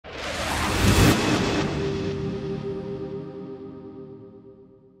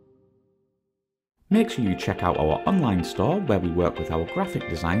Make sure you check out our online store where we work with our graphic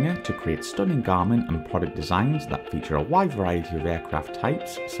designer to create stunning garment and product designs that feature a wide variety of aircraft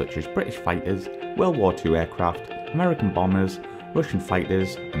types such as British fighters, World War II aircraft, American bombers, Russian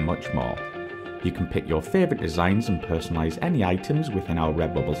fighters and much more. You can pick your favourite designs and personalise any items within our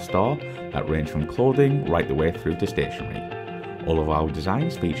Redbubble store that range from clothing right the way through to stationery. All of our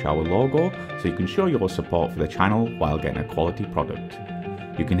designs feature our logo so you can show your support for the channel while getting a quality product.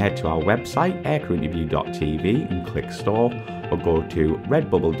 You can head to our website aircrewinterview.tv and click store, or go to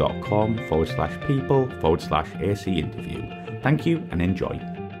redbubble.com/people/AC interview. Thank you and enjoy.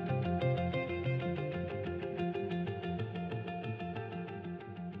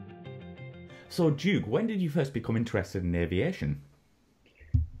 So Duke, when did you first become interested in aviation?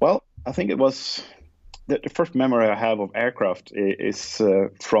 Well, I think it was the first memory I have of aircraft is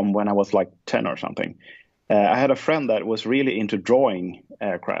from when I was like 10 or something. I had a friend that was really into drawing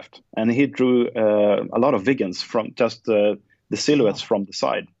aircraft, and he drew a lot of Viggens from just the silhouettes from the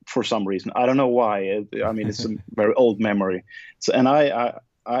side for some reason. I don't know why. I mean, it's a very old memory. So, and I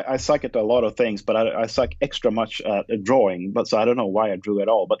suck at a lot of things, but I suck extra much at drawing. But so I don't know why I drew at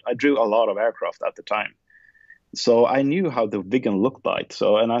all. But I drew a lot of aircraft at the time, so I knew how the Viggen looked like.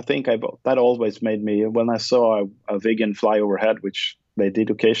 So, and I think that always made me, when I saw a Viggen fly overhead, which they did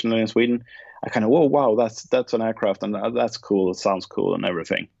occasionally in Sweden, I kind of, whoa, wow, that's an aircraft, and that's cool. It sounds cool and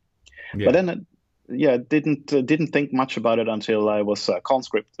everything. Yeah. But then, didn't think much about it until I was a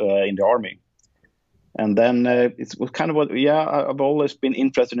conscript in the army. And then it was kind of I've always been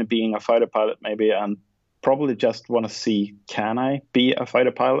interested in being a fighter pilot, maybe, and probably just want to see, can I be a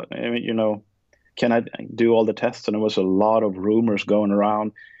fighter pilot? I mean, can I do all the tests? And there was a lot of rumors going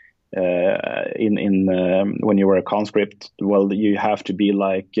around. When you were a conscript, well, you have to be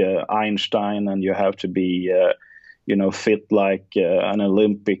like Einstein, and you have to be fit like an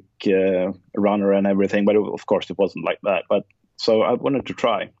Olympic runner and everything. But of course it wasn't like that. But so I wanted to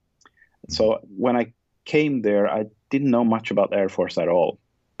try. So when I came there, I didn't know much about the Air Force at all,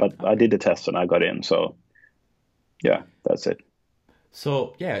 but I did the test and I got in. So yeah, that's it.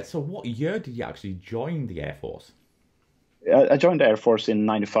 So what year did you actually join the Air Force? I joined the Air Force in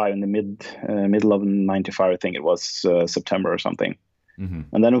 '95, in the middle of '95, I think it was September or something. Mm-hmm.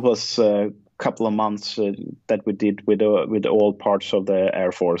 And then it was a couple of months that we did with all parts of the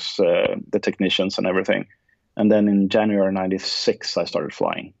Air Force, the technicians and everything. And then in January '96, I started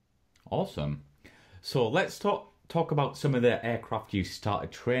flying. Awesome. So let's talk about some of the aircraft you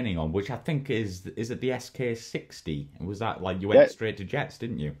started training on, which I think is it the SK-60? Was that like you went straight to jets,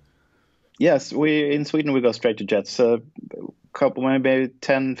 didn't you? Yes, in Sweden we go straight to jets. Maybe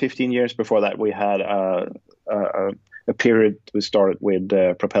 10, 15 years before that, we had a period we started with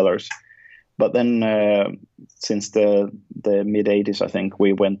propellers. But then since the mid 80s, I think,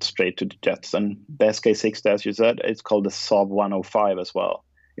 we went straight to the jets. And the SK-60, as you said, it's called the Saab 105 as well.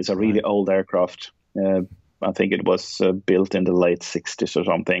 It's a really old aircraft. I think it was built in the late 60s or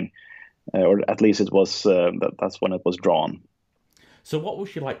something. Or at least it was. That's when it was drawn. So what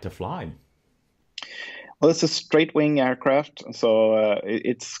would you like to fly? Well, it's a straight wing aircraft, so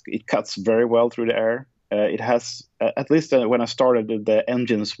it cuts very well through the air. It has, at least when I started, the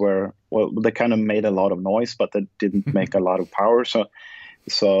engines they kind of made a lot of noise, but they didn't make a lot of power. So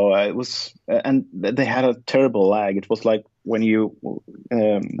it was, and they had a terrible lag. It was like when you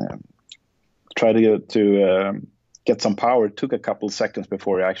try to get some power, it took a couple of seconds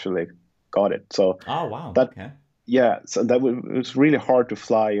before you actually got it. So oh wow, okay. Yeah, so it was really hard to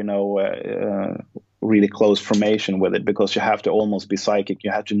fly, really close formation with it, because you have to almost be psychic.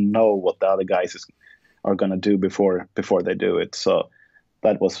 You have to know what the other guys are going to do before they do it. So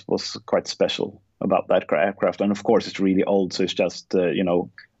that was quite special about that aircraft. And of course, it's really old, so it's just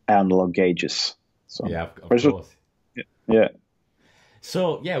analog gauges. So yeah, of course. Yeah.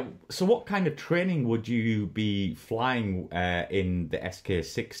 So what kind of training would you be flying in the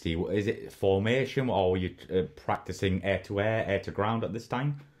SK-60? Is it formation, or were you practicing air-to-air, air-to-ground at this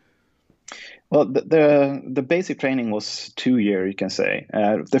time? Well, the basic training was 2 years, you can say.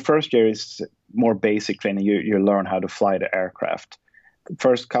 The first year is more basic training. You learn how to fly the aircraft. The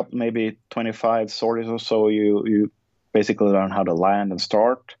first couple, maybe 25 sorties or so, you basically learn how to land and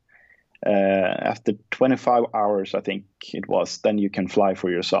start. After 25 hours, I think it was, then you can fly for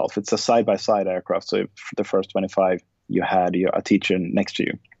yourself. It's a side-by-side aircraft, so for the first 25, you had a teacher next to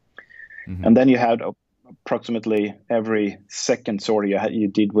you. Mm-hmm. And then you had approximately every second sortie you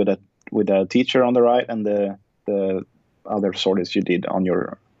did with a teacher on the right, and the other sorties you did on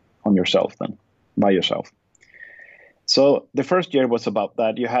yourself, then by yourself. So the first year was about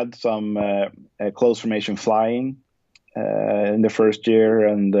that. You had some close formation flying in the first year,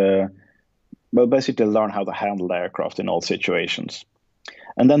 and well, basically learn how to handle the aircraft in all situations.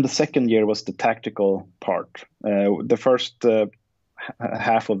 And then the second year was the tactical part. The first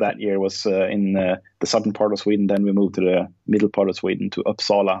half of that year was in the southern part of Sweden. Then we moved to the middle part of Sweden to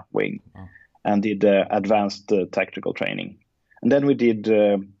Uppsala wing, and did advanced tactical training. And then we did,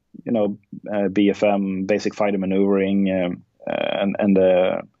 BFM, basic fighter maneuvering, and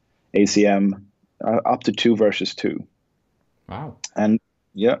ACM up to 2 versus 2. Wow. And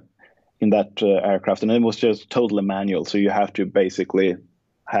yeah, in that aircraft, and it was just totally manual. So you have to basically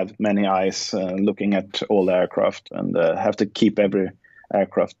have many eyes looking at all the aircraft, and have to keep every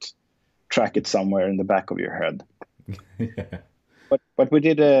aircraft, track it somewhere in the back of your head. Yeah. But we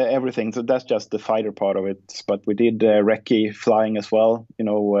did everything. So that's just the fighter part of it. But we did recce flying as well.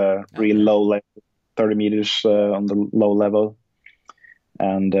 Real low level, 30 meters on the low level.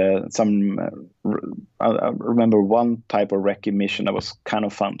 And I remember one type of recce mission that was kind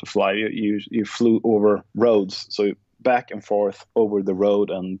of fun to fly. You flew over roads, so back and forth over the road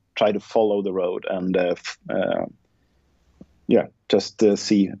and try to follow the road, and just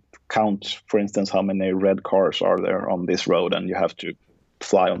count, for instance, how many red cars are there on this road, and you have to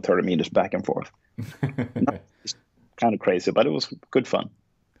fly on 30 meters back and forth. It's kind of crazy, but it was good fun.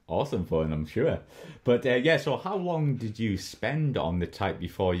 Awesome fun, I'm sure. But so how long did you spend on the type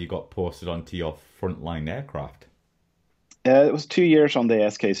before you got posted onto your frontline aircraft? It was 2 years on the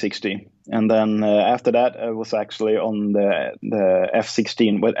SK-60, and then after that I was actually on the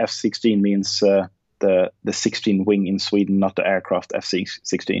F-16. What F-16 means, the 16 wing in Sweden, not the aircraft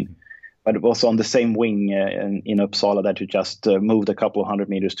F-16. But it was on the same wing in Uppsala that you just moved a couple of 100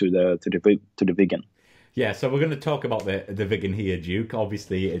 meters to the Viggen. Yeah, so we're going to talk about the Viggen here, Duke.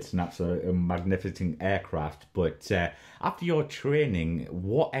 Obviously, it's an absolute magnificent aircraft. But after your training,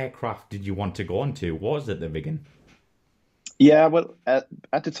 what aircraft did you want to go on to? Was it the Viggen? Yeah, well, at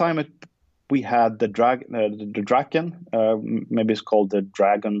the time we had the Draken. Maybe it's called the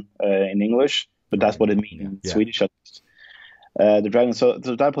Dragon in English, but that's what it means in Swedish at least. The Dragon. So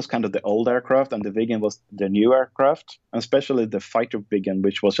that was kind of the old aircraft, and the Viggen was the new aircraft, and especially the fighter Viggen,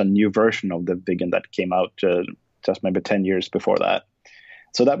 which was a new version of the Viggen that came out just maybe 10 years before that.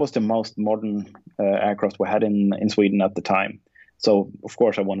 So that was the most modern aircraft we had in Sweden at the time. So of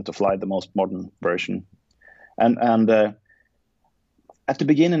course I wanted to fly the most modern version, and at the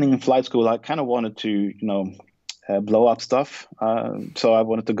beginning in flight school I kind of wanted to blow up stuff. So I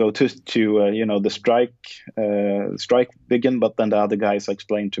wanted to go to the strike Viggen, but then the other guys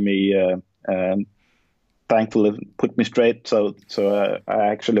explained to me, thankfully put me straight. So I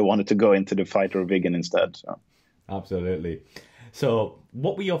actually wanted to go into the fighter Viggen instead. So. Absolutely. So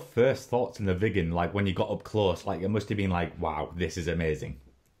what were your first thoughts in the Viggen? Like when you got up close, like it must have been like, wow, this is amazing.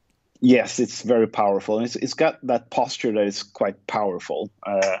 Yes, it's very powerful, and it's got that posture that is quite powerful,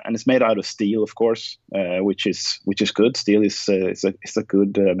 and it's made out of steel, of course, which is good. Steel is a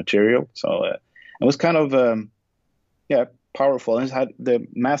good material, so it was kind of powerful. And it's had the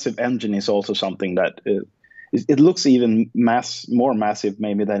massive engine is also something that it looks even more massive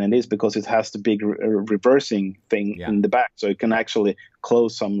maybe than it is, because it has the big reversing thing in the back, so it can actually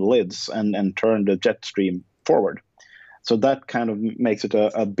close some lids and turn the jet stream forward. So that kind of makes it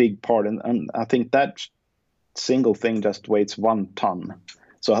a big part. And I think that single thing just weighs 1 ton.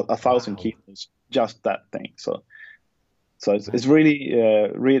 So 1,000 kilos, just that thing. So it's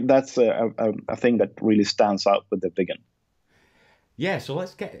really that's a thing that really stands out with the Viggen. Yeah, so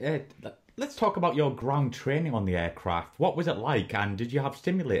let's talk about your ground training on the aircraft. What was it like, and did you have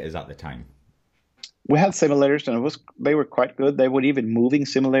simulators at the time? We had simulators, and they were quite good. They were even moving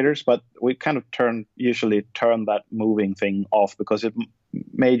simulators, but we kind of usually turn that moving thing off because it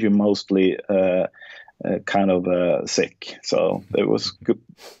made you mostly kind of sick. So it was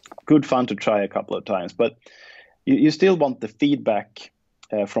good fun to try a couple of times, but you still want the feedback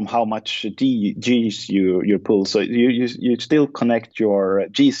from how much G's you pull. So you still connect your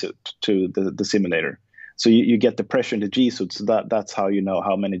G suit to the simulator, so you get the pressure in the G suit. So that's how you know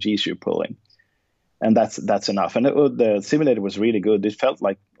how many G's you're pulling. And that's enough. And the simulator was really good. It felt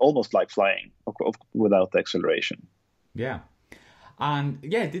almost like flying without the acceleration. Yeah. And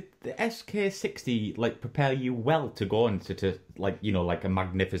did the SK-60 prepare you well to go into a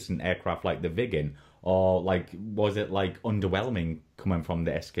magnificent aircraft like the Viggen, or was it underwhelming coming from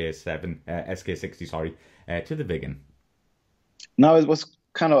the SK-60 to the Viggen? No, it was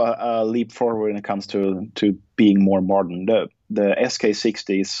kind of a leap forward when it comes to being more modern. The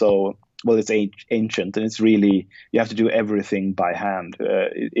SK-60 is so. Well, it's ancient, and it's really, you have to do everything by hand.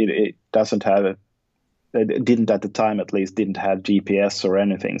 It doesn't have, it didn't at the time at least, didn't have GPS or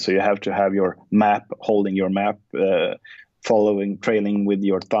anything. So you have to have your map, holding your map, trailing with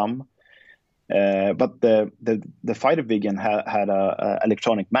your thumb. But the fighter Viggen had a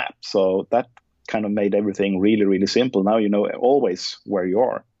electronic map, so that kind of made everything really, really simple. Now you know always where you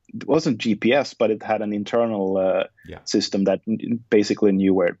are. It wasn't GPS, but it had an internal system that basically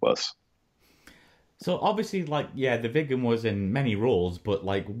knew where it was. So obviously, like, yeah, the Viggen was in many roles, but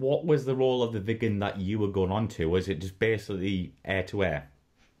like, what was the role of the Viggen that you were going on to? Was it just basically air to air?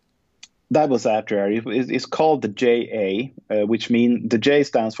 That was after air. It's called the JA, which means the J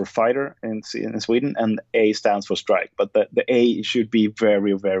stands for fighter in Sweden, and A stands for strike. But the A should be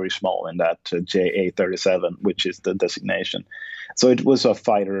very, very small in that JA-37, which is the designation. So it was a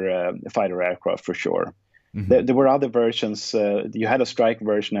fighter aircraft for sure. There were other versions. You had a strike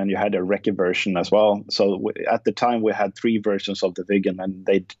version and you had a recce version as well. So at the time we had three versions of the Viggen, and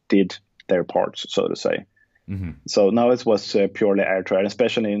they did their parts, so to say. So now it was purely air to air.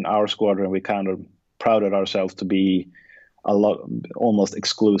 Especially in our squadron, we kind of prided ourselves to be almost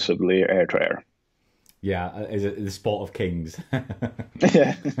exclusively air to air. Yeah, is it the sport of kings?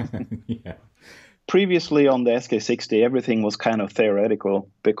 Yeah. Yeah. Previously on the SK60, everything was kind of theoretical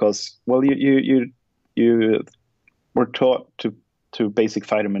because, well, you were taught to basic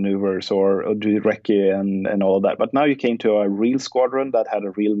fighter maneuvers or do recce and all that. But now you came to a real squadron that had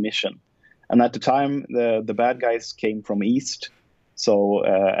a real mission. And at the time, the bad guys came from East. So,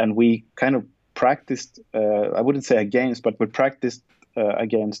 and we kind of practiced, I wouldn't say against, but we practiced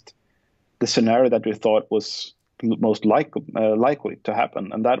against the scenario that we thought was most likely to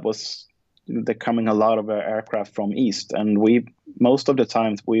happen. And that was the coming a lot of aircraft from East. And most of the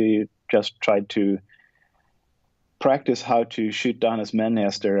times, we just tried to practice how to shoot down as many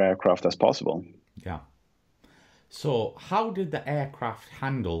as their aircraft as possible. Yeah. So, how did the aircraft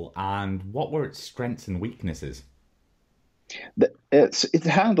handle, and what were its strengths and weaknesses? It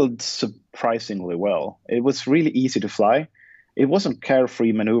handled surprisingly well. It was really easy to fly. It wasn't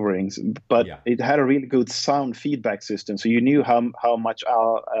carefree maneuverings, but it had a really good sound feedback system. So you knew how much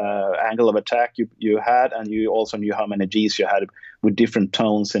angle of attack you had, and you also knew how many Gs you had with different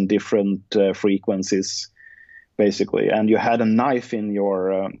tones and different frequencies. Basically, and you had a knife in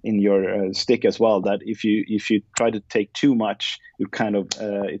your stick as well. That if you try to take too much, you kind of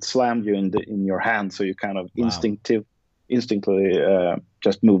it slammed you in your hand, so you kind of instinctively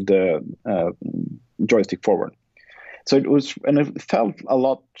just move the joystick forward. So it felt a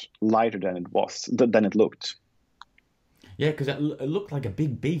lot lighter than it looked. Yeah, because it looked like a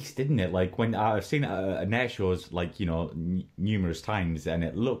big beast, didn't it? Like when I've seen it at air shows, like numerous times, and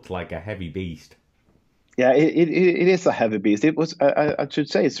it looked like a heavy beast. Yeah, it is a heavy beast. It was, I should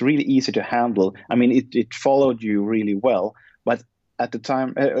say, it's really easy to handle. I mean, it followed you really well, but at the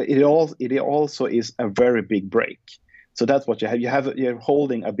time, it also is a very big brake. So that's what you have. You're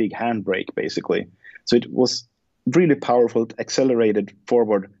holding a big handbrake basically. So it was really powerful. It accelerated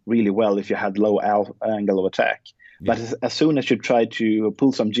forward really well if you had low angle of attack. Yeah. But as soon as you try to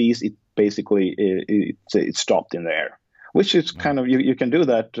pull some Gs, it basically it stopped in the air, which is kind of you can do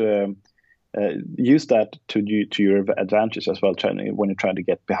that. Use that to your advantage as well, when you're trying to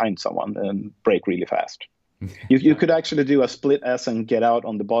get behind someone and brake really fast. You could actually do a split S and get out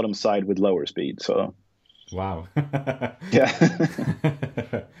on the bottom side with lower speed. So, wow. Yeah.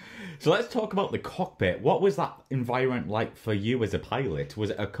 So let's talk about the cockpit. What was that environment like for you as a pilot? Was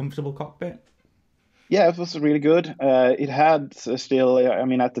it a comfortable cockpit? Yeah, it was really good. It had still, I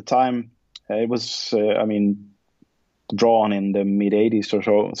mean, at the time, it was, drawn in the mid 80s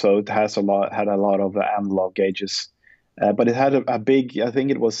or so it had a lot of analog gauges, but it had a big, I think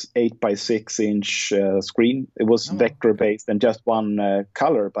it was 8x6 inch screen. It was vector based and just one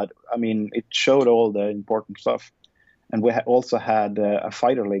color, but I mean it showed all the important stuff. And we also had a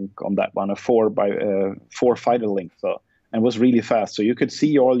fighter link on that one, a 4x4 fighter link, and was really fast, so you could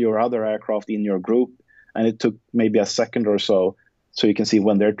see all your other aircraft in your group, and it took maybe a second or so you can see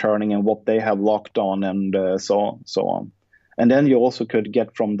when they're turning and what they have locked on, and so on. And then you also could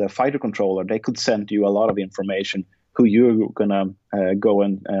get from the fighter controller, they could send you a lot of information, who you're gonna go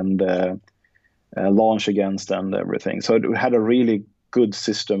and launch against and everything. So it had a really good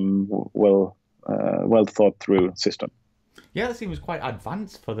system, well thought through system. Yeah, that seems quite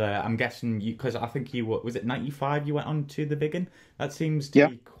advanced for the. I'm guessing because I think you was it 95 you went on to the Viggen. That seems to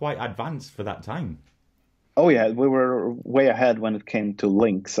be quite advanced for that time. Oh yeah, we were way ahead when it came to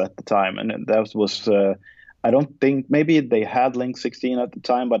links at the time, and that was. I don't think maybe they had Link 16 at the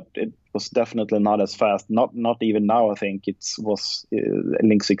time, but it was definitely not as fast. Not even now. I think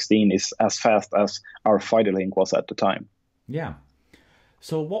Link 16 is as fast as our fighter link was at the time. Yeah.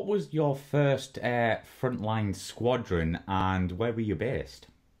 So, what was your first frontline squadron, and where were you based?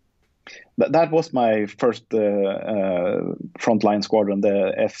 That was my first frontline squadron,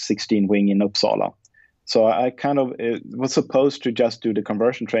 the F-16 wing in Uppsala. So I kind of was supposed to just do the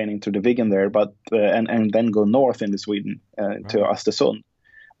conversion training to the Viggen there, but and then go north into Sweden to Östersund.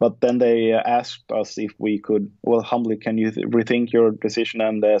 But then they asked us if we could, well, humbly, can you rethink your decision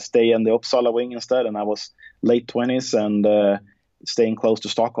and stay in the Uppsala wing instead? And I was late 20s, and staying close to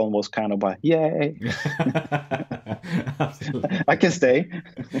Stockholm was kind of a yay. Absolutely. I can stay.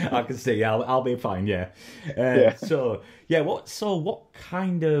 I can see. Yeah, I'll be fine. Yeah. Yeah. So yeah, what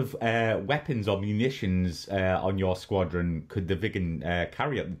kind of weapons or munitions on your squadron could the Viggen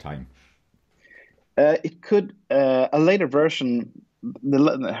carry at the time? It could a later version.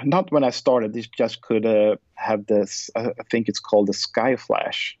 Not when I started. This just could have this. I think it's called the Sky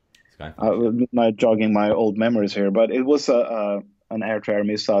Flash. Not jogging my old memories here, but it was an air-to-air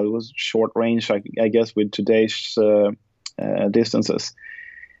missile. It was short range, I guess, with today's distances.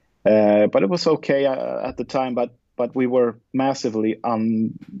 But it was okay at the time. But we were massively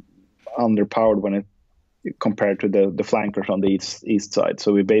underpowered when it compared to the flankers on the east side.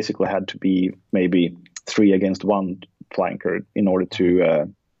 So we basically had to be maybe 3 against 1 flanker in order to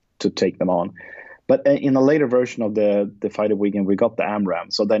take them on. But in a later version of the fighter Viggen, we got the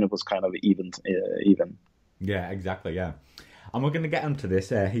AMRAAM, so then it was kind of even. Yeah, exactly. Yeah, and we're going to get onto this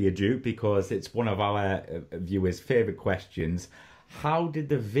here, Duke, because it's one of our viewers' favourite questions. How did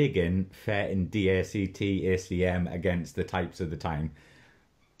the Viggen fare in DACT ACM against the types of the time?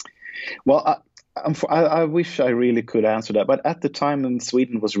 Well, I wish I really could answer that, but at the time in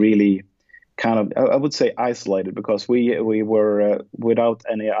Sweden was really kind of, I would say, isolated, because we were without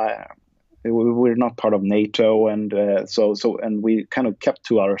any. We're not part of NATO, and and we kind of kept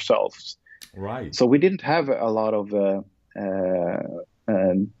to ourselves. Right. So we didn't have a lot of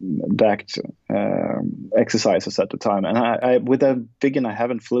DACT exercises at the time, and I with a Viggen I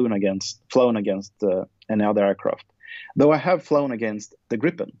haven't flown against any other aircraft, though I have flown against the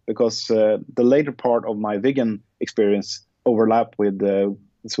Gripen, because the later part of my Viggen experience overlapped with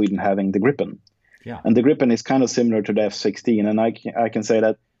Sweden having the Gripen. Yeah. And the Gripen is kind of similar to the F-16, and I can say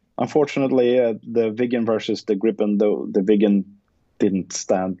that unfortunately the Viggen versus the Gripen, though the Viggen didn't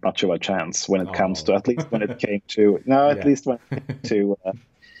stand much of a chance when it comes to, at least when it came to at least when it came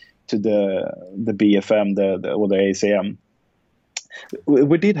to the BFM, or the ACM.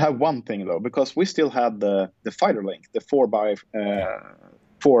 We did have one thing though, because we still had the fighter link, the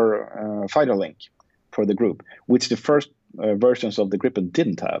 4x4 fighter link for the group, which the first versions of the Gripen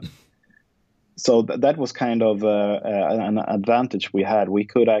didn't have. So that was kind of an advantage we had. We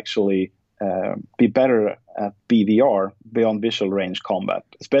could actually be better at BVR, beyond visual range combat,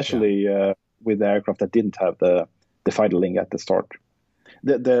 especially with the aircraft that didn't have the fighter link at the start.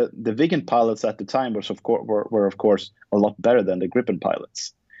 The Viggen pilots at the time were of course a lot better than the Gripen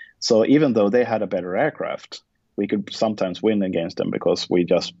pilots. So even though they had a better aircraft, we could sometimes win against them because we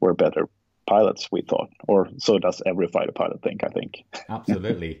just were better pilots, we thought, or so does every fighter pilot think, I think.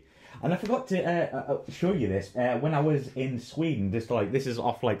 Absolutely. And I forgot to show you this when I was in Sweden. Just like, this is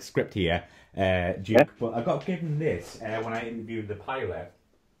off like script here, Duke. But I got given this when I interviewed the pilot.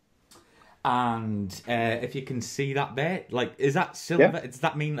 And if you can see that bit, like, is that silver? Does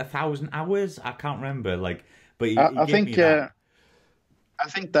that mean 1,000 hours? I can't remember. Like, but I think that. I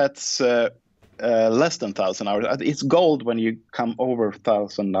think that's less than 1,000 hours. It's gold when you come over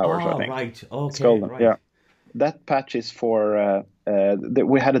 1,000 hours. I think. Right. Okay. It's golden. Right. Yeah. That patch is for.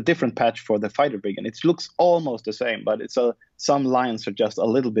 We had a different patch for the fighter Viggen. It looks almost the same, but some lines are just a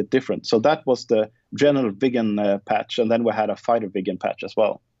little bit different. So that was the general Viggen patch, and then we had a fighter Viggen patch as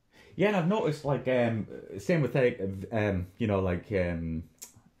well. Yeah, and I've noticed like same with Viggen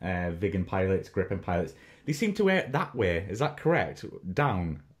pilots, Gripen pilots. They seem to wear it that way. Is that correct?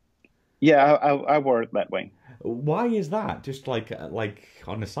 Down. Yeah, I wore it that way. Why is that? Just like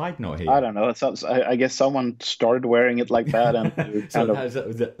on a side note here. I don't know. I guess someone started wearing it like that, and so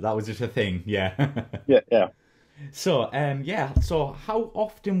that was just a thing. Yeah. yeah. So So how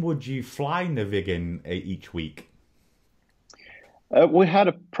often would you fly in the Viggen each week? We had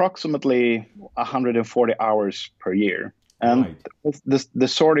approximately 140 hours per year, and the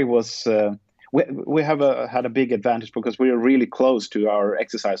sortie was. We have had a big advantage because we were really close to our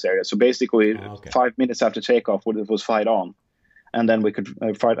exercise area. So basically, 5 minutes after takeoff, it was fight on, and then we could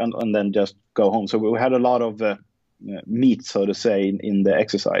fight and then just go home. So we had a lot of meat, so to say, in the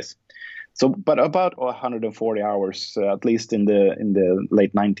exercise. So, but about 140 hours, at least in the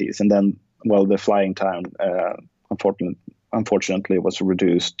late 90s, and then the flying time, unfortunately, was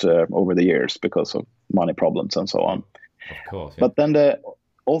reduced over the years because of money problems and so on. Of course. Yeah. But then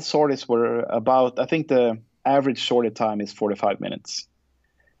all sorties were about, I think the average sortie time is 45 minutes.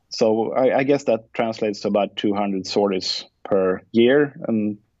 So I guess that translates to about 200 sorties per year.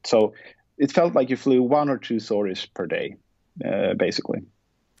 And so it felt like you flew 1 or 2 sorties per day, basically.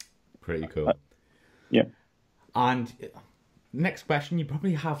 Pretty cool. Yeah. And next question, you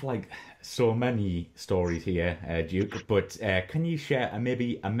probably have like so many stories here, Duke, but can you share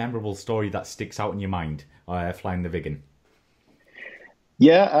maybe a memorable story that sticks out in your mind flying the Viggen?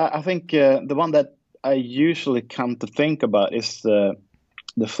 Yeah, I think the one that I usually come to think about is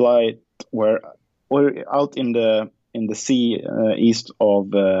the flight where we're out in the sea east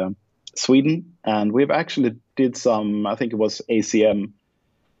of Sweden, and we've actually did some, I think it was ACM,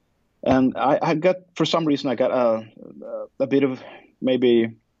 and I got, for some reason, I got a bit of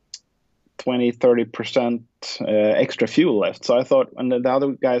maybe 20-30% extra fuel left. So I thought, and the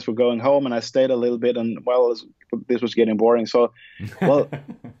other guys were going home, and I stayed a little bit, and well, this was getting boring. So, well,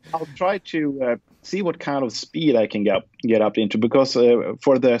 I'll try to see what kind of speed I can get up into, because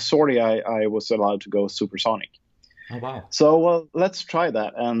for the sortie I was allowed to go supersonic. Oh wow! So well, let's try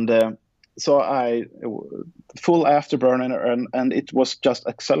that, and so I full afterburner, and it was just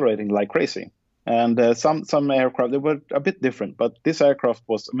accelerating like crazy. And some aircraft, they were a bit different, but this aircraft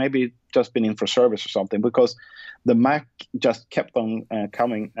was maybe just been in for service or something, because the Mach just kept on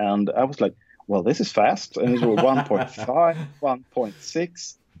coming, and I was like, well, this is fast, and it was 1.5,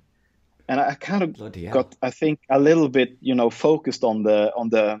 1.6. And I kind of got, I think, a little bit, focused on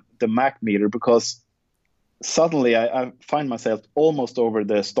the Mach meter, because suddenly I find myself almost over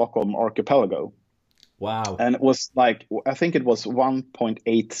the Stockholm archipelago. Wow. And it was like, I think it was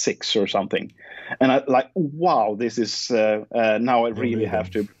 1.86 or something. And I like, wow, this is, now I really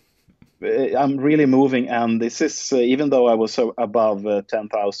have to, I'm really moving. And this is, even though I was so above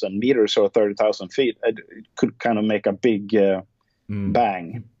 10,000 meters or 30,000 feet, it could kind of make a big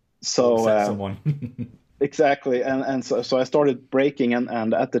bang. So someone. Exactly. And so I started braking,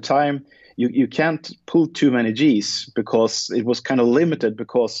 and at the time you can't pull too many Gs, because it was kind of limited,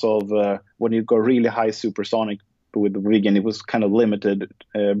 because of when you go really high supersonic with the Viggen, it was kind of limited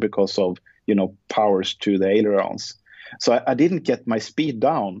because of, powers to the ailerons. So I didn't get my speed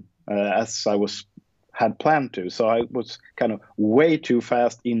down as I had planned to. So I was kind of way too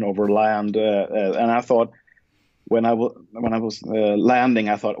fast in over land. And I thought, when I was landing,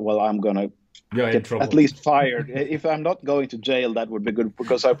 I thought, well, I'm going to get at least fired. If I'm not going to jail, that would be good,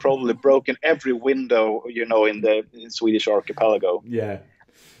 because I've probably broken every window, in the Swedish archipelago. Yeah.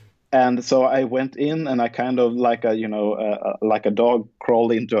 And so I went in, and I kind of like a dog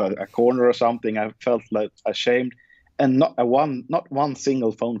crawled into a corner or something. I felt like ashamed, and not one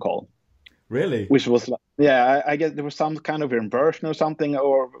single phone call. Really? Which was like, yeah, I guess there was some kind of inversion or something,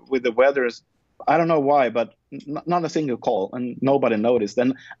 or with the weather. I don't know why, but not a single call, and nobody noticed.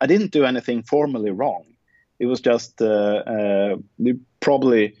 And I didn't do anything formally wrong. It was just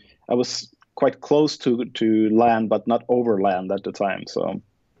probably I was quite close to land, but not over land at the time. So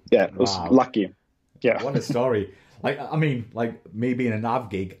yeah, it was lucky. Yeah. What a story. I mean, me being a nav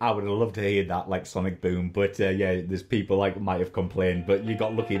geek, I would have loved to hear that, like, sonic boom. But yeah, there's people might have complained, but you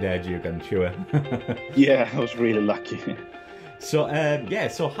got lucky there, Duke, I'm sure. Yeah, I was really lucky. So,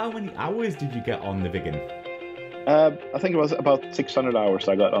 so how many hours did you get on the Viggen? I think it was about 600 hours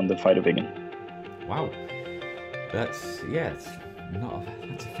I got on the fighter Viggen. Wow. That's a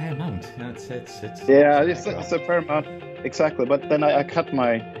fair amount. It's a fair amount, exactly. But then I cut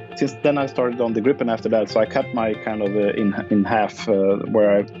since then I started on the Gripen after that, so I cut my kind of in half,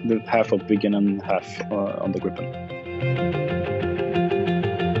 where I did half of Viggen and half on the Gripen.